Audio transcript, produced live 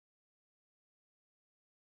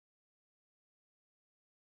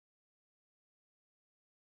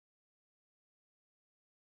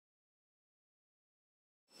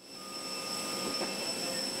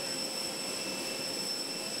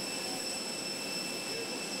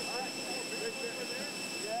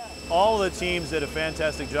all the teams did a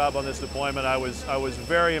fantastic job on this deployment. I was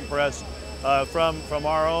very impressed from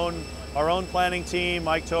our own planning team,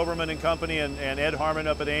 Mike Toberman and company, and Ed Harmon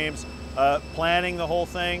up at Ames, planning the whole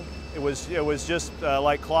thing. It was just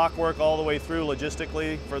like clockwork all the way through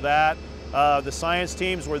logistically for that. The science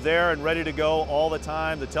teams were there and ready to go all the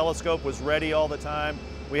time. The telescope was ready all the time.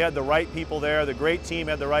 We had the right people there. The great team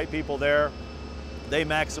had the right people there. They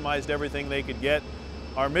maximized everything they could get.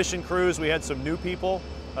 Our mission crews, we had some new people,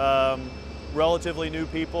 relatively new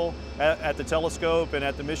people at the telescope and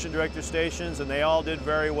at the mission director stations, and they all did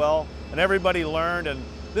very well. And everybody learned, and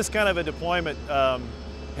this kind of a deployment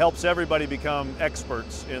helps everybody become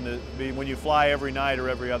experts when you fly every night or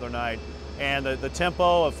every other night. And the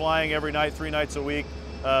tempo of flying every night, 3 nights a week,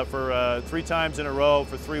 for 3 times in a row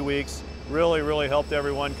for 3 weeks, really helped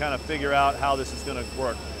everyone kind of figure out how this is going to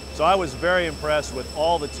work. So I was very impressed with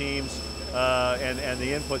all the teams and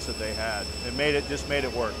the inputs that they had. Just made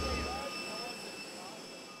it work.